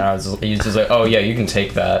something. And he was just like, "Oh yeah, you can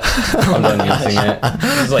take that. I'm done using it."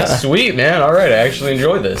 I was like, "Sweet man, all right, I actually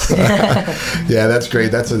enjoy this." yeah, that's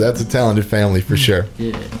great. That's a talented family for sure.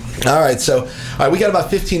 Yeah. All right, so we got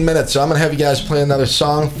about 15 minutes, so I'm going to have you guys play another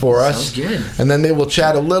song for us. Sounds good. And then maybe we'll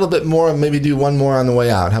chat a little bit more and maybe do one more on the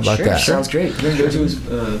way out. How about Sure, that? sounds great. You want to go to his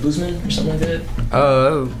Bluesman or something like that?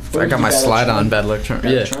 I got my slide on Bad Luck Charm.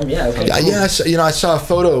 Yeah. Yeah, okay. Yeah, cool. yeah, I saw a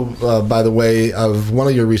photo, by the way, of one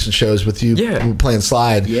of your recent shows with you playing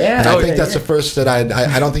slide. Yeah. And I Oh, think yeah, that's yeah. the first that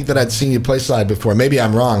I don't think that I'd seen you play slide before. Maybe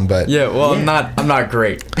I'm wrong, but Yeah, well, I'm not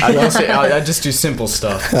great. I just do simple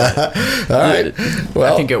stuff. all right.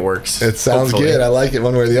 Well, I think it works. it sounds hopefully. good. I like it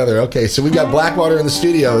one way or the other. Okay, so we've got Blackwater in the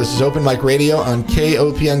studio. This is Open Mic Radio on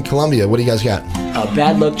KOPN Columbia. What do you guys got?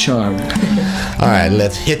 Bad Luck Charm. All right,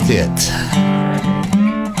 let's hit it.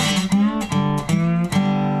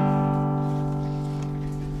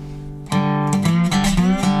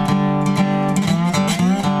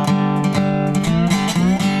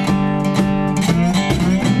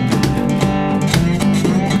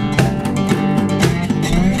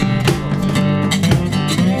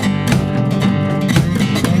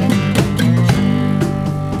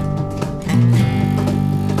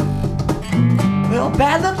 Well,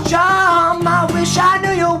 bad luck charm, I wish I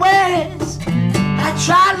knew your ways. I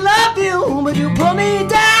try to love you, but you pull me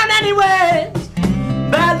down anyways.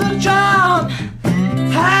 Bad luck charm,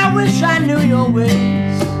 I wish I knew your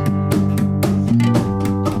ways.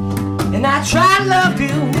 And I try to love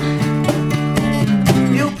you,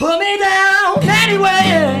 you pull me down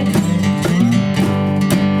anyway.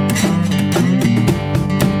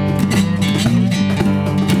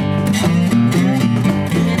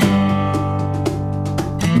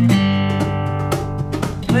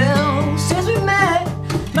 Well, since we met,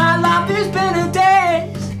 my life has been a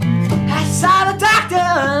daze. I saw the doctor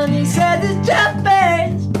and he said it's just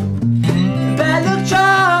phase. Bad luck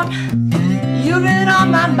charm, you've been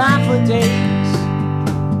on my mind for days.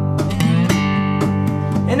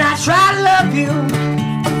 And I try to love you,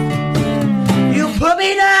 you put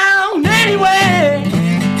me down anyway.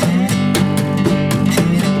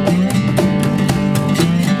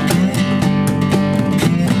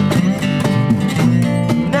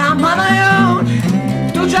 Now I'm on my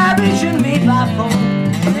own, don't try reaching me by phone.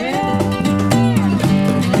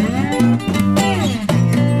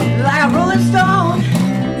 Like a rolling stone,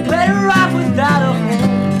 better off without a home.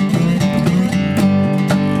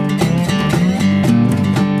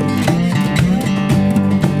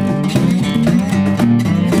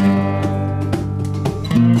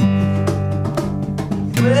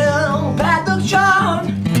 Well, bad luck charm,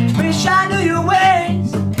 wish I knew your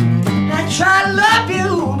ways. I try to love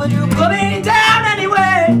you, but you put me down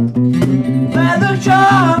anyway. Bad luck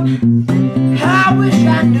charm, I wish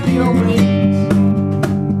I knew your ways.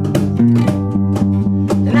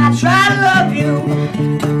 And I try to love you,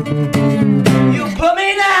 you put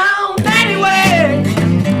me down anyway.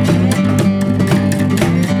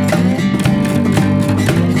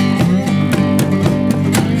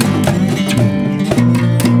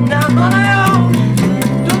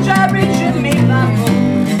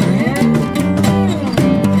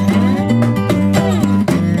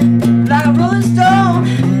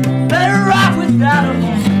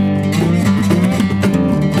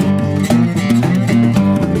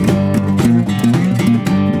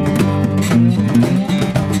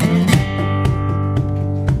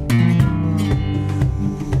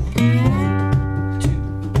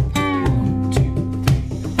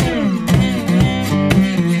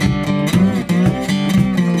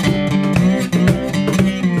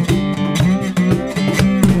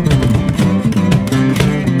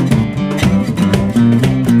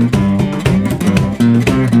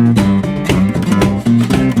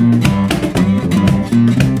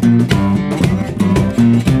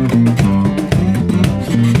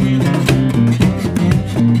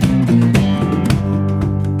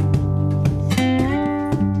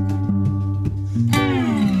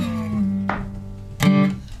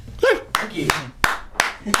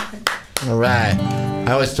 right.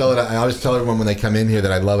 I always tell everyone when they come in here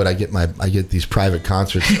that I love it. I get these private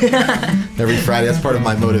concerts every Friday. That's part of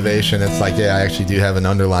my motivation. It's like, yeah, I actually do have an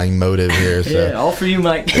underlying motive here. So. Yeah, all for you,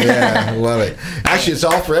 Mike. Yeah, I love it. Actually, it's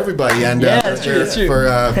all for everybody. And that's true. That's true.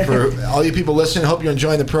 For all you people listening, hope you're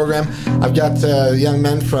enjoying the program. I've got young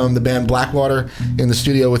men from the band Blackwater in the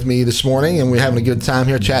studio with me this morning, and we're having a good time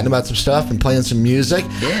here chatting about some stuff and playing some music.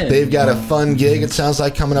 Yeah. They've got a fun gig, it sounds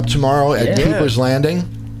like, coming up tomorrow at Cooper's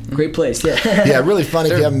Landing. Great place, yeah. Yeah, really fun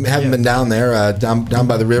if you haven't been down there, down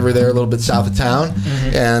by the river there, a little bit south of town.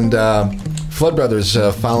 And Flood Brothers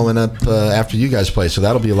following up after you guys play, so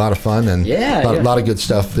that'll be a lot of fun and a lot of good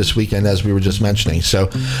stuff this weekend, as we were just mentioning. So,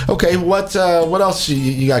 okay, what else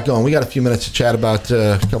you got going? We got a few minutes to chat about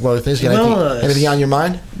a couple other things. Got anything on your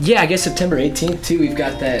mind? Yeah, I guess September 18th too. We've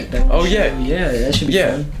got that Oh, show. yeah, that should be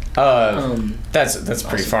fun. That's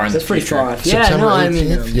pretty far in the That's pretty future. far. Yeah, September no, 18th? I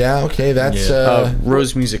mean, Yeah, okay, that's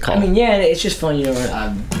Rose Music Hall. I mean, yeah, it's just fun,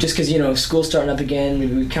 just because, school's starting up again.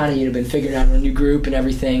 We've kind of, been figuring out our new group and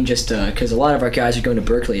everything, just because a lot of our guys are going to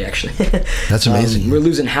Berkeley, actually. That's amazing. We're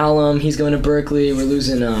losing Hallam. He's going to Berkeley. We're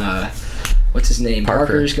losing, what's his name? Parker.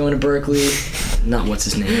 Parker's going to Berkeley. Not what's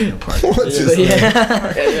his name, no, Parker. What's his name?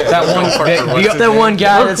 That one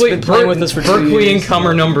guy that's been playing with us for 2 Berkeley years.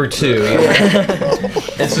 incomer number 2.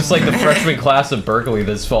 It's just like the freshman class of Berkeley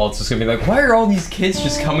this fall. It's just gonna be like, why are all these kids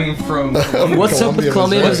just coming from? What's up with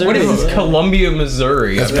Columbia, Missouri? What is this, Columbia,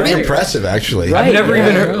 Missouri? That's pretty impressive, actually. Right. I've never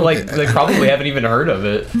even heard. They probably haven't even heard of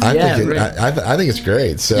it. I think it's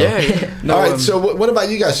great. So, all right. So, what about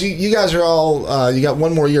you guys? You guys are all. You got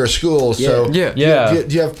one more year of school. So, Yeah.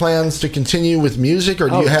 Do you have plans to continue with music, or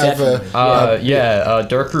do you have?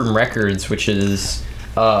 Darkroom Records, which is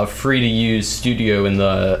free to use studio in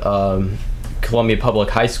the Columbia Public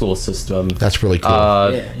High School system. That's really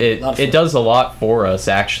cool. It does a lot for us,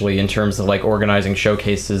 actually, in terms of like organizing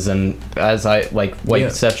showcases, and as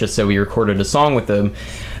Seth just said, we recorded a song with them.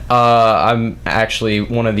 I'm actually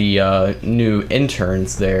one of the new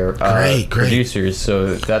interns there, great producers.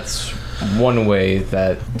 So that's one way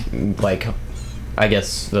that, I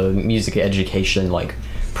guess the music education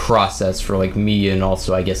process for me, and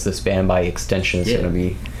also I guess this band by extension is going to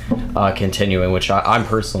be continuing, which I'm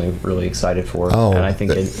personally really excited for. And I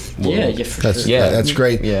think that's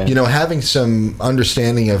great. Yeah. Having some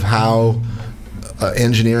understanding of how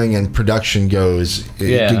engineering and production goes,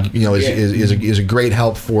 is a great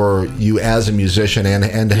help for you as a musician,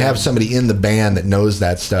 and to have somebody in the band that knows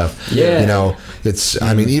that stuff. It's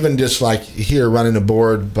I mean, even just like here running a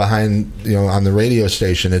board behind on the radio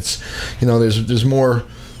station, it's there's more.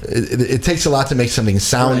 It takes a lot to make something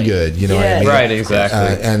sound good, what I mean? Right,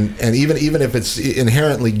 exactly. And even if it's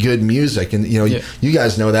inherently good music, and you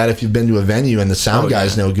guys know that if you've been to a venue and the sound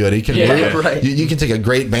guy's no good, you can you can take a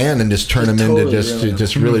great band and just turn them into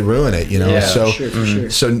just really ruin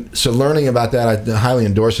it, So learning about that, I highly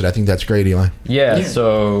endorse it. I think that's great, Eli. Yeah.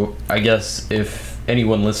 So I guess if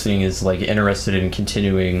anyone listening is interested in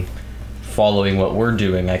continuing following what we're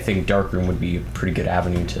doing, I think Darkroom would be a pretty good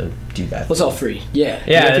avenue to do that. Well, it's all free. Yeah, if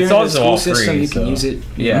you're it's in also the school all system, free. you can use it.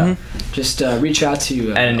 Yeah. Just reach out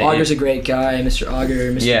to Auger's a great guy, Mr.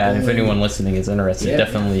 Auger. Mr. Yeah, Bowen. and if anyone listening is interested,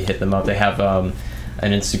 definitely hit them up. They have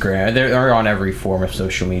an Instagram. They're on every form of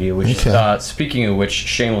social media. Which, speaking of which,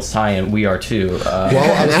 shameless tie-in, we are too.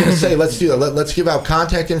 Well, I was going to say, let's do that. Let's give out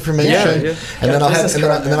contact information, and then I'll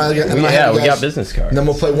have, we got business cards. And then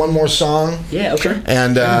we'll play one more song. Yeah, okay.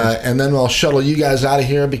 And then I'll shuttle you guys out of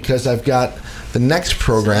here because I've got the next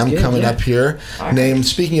program coming up here named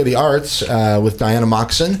Speaking of the Arts with Diana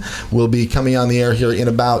Moxon. Will be coming on the air here in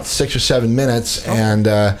about 6 or 7 minutes, and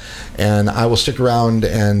I will stick around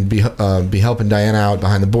and be helping Diana out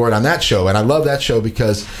behind the board on that show. And I love that show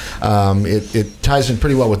because it ties in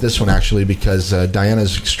pretty well with this one, actually, because Diana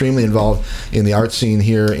is extremely involved in the art scene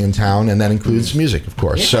here in town, and that includes music, of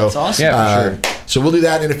course. So that's awesome. Yeah, for sure. So we'll do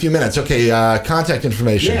that in a few minutes. Okay, contact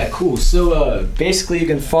information. Yeah, cool. So basically, you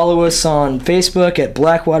can follow us on Facebook at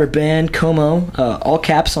Blackwater Band Como, all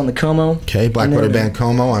caps on the Como. Okay, Blackwater Band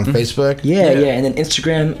Como on Facebook. Yeah, and then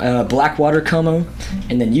Instagram, Blackwater Como,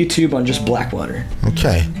 and then YouTube on just Blackwater.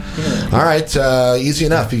 Okay. All right, easy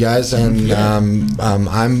enough, you guys. And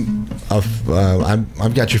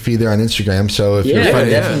I've got your feed there on Instagram. So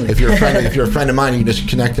if you're a friend of mine, you can just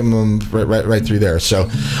connect them right through there. So,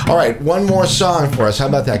 all right, one more song for us. How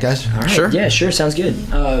about that, guys? All right. Sure. Yeah, sure. Sounds good.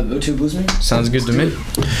 O2 Bluesman. Sounds good to me.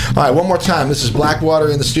 All right, one more time. This is Blackwater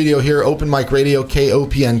in the studio here, Open Mic Radio,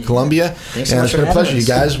 KOPN Columbia. Thanks so and much it's been a pleasure, you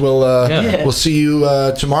guys. We'll see you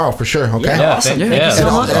tomorrow for sure. Okay. Yeah, Awesome. thank Thank you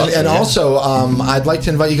so much. And also, I'd like to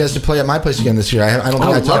invite you guys to play at my place again this year. I don't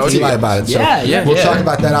think I talked to Eli about it. So Yeah. we'll talk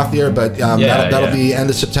about that off the air. but that'll be end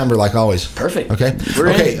of September, like always. Perfect. Okay. We're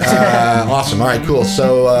in. Okay. Awesome. All right. Cool.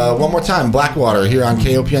 So one more time, Blackwater here on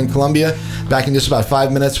KOPN Columbia. Back in just about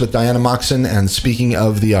 5 minutes with Diana Moxon and Speaking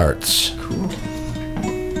of the Arts. Cool.